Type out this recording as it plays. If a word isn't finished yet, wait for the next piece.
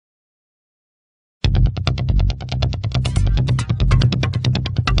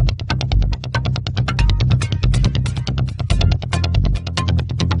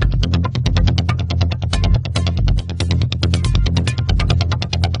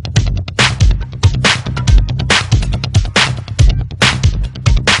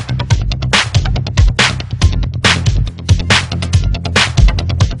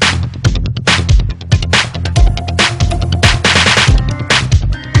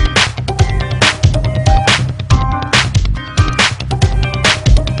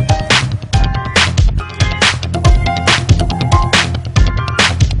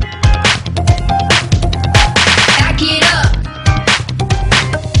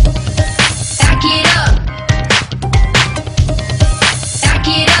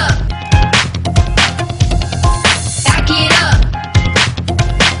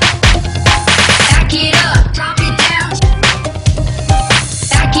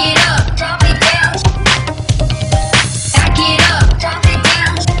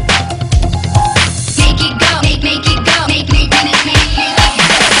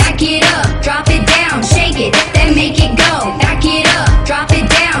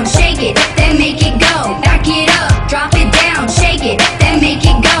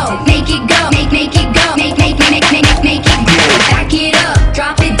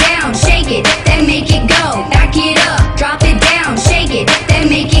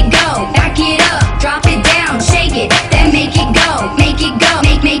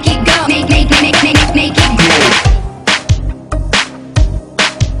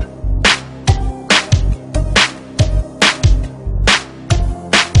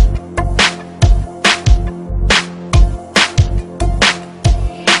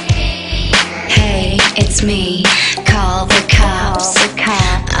it's me. Call the cops.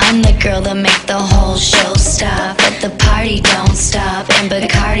 I'm the girl that make the whole show stop, but the party don't stop, and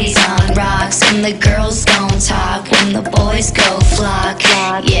Bacardi's on rocks, and the girls don't talk when the boys go flock.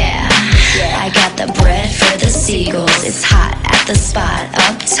 Yeah, I got the bread for the seagulls. It's hot at the spot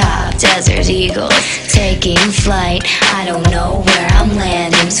up top, Desert Eagles taking flight. I don't know where I'm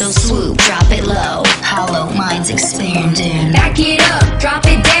landing, so swoop, drop it low. Hollow minds expanding. Back it up, drop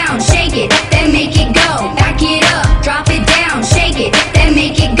it down, shake it, then make it go. Back it up, drop it down, shake it, then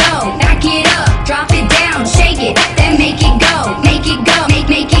make it go. Back it up, drop it down, shake it, then make it go. Make it go, make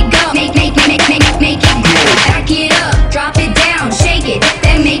it go, make it go. Back it up, drop it down, shake it,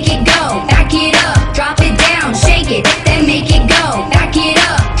 then make it go. Back it up, drop it down, shake it, then make it go. Back it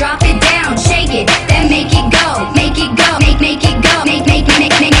up, drop it down, shake it, then make it go. Make it go, make it go, make it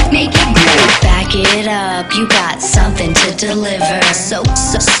go. Back it up, you got something to deliver.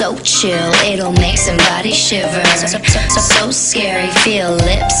 So chill, it'll make somebody shiver. So scary, feel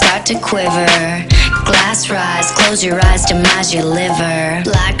lips start to quiver. Glass rise, close your eyes, demise your liver.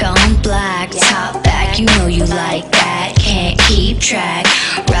 Black on black, top back, you know you like that. Can't keep track,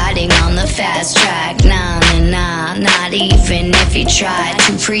 riding on the fast track. Nah, not even if you try.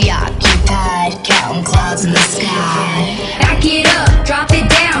 Too preoccupied, counting clouds in the sky. Back it up, drop it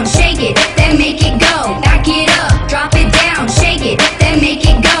down, shake it.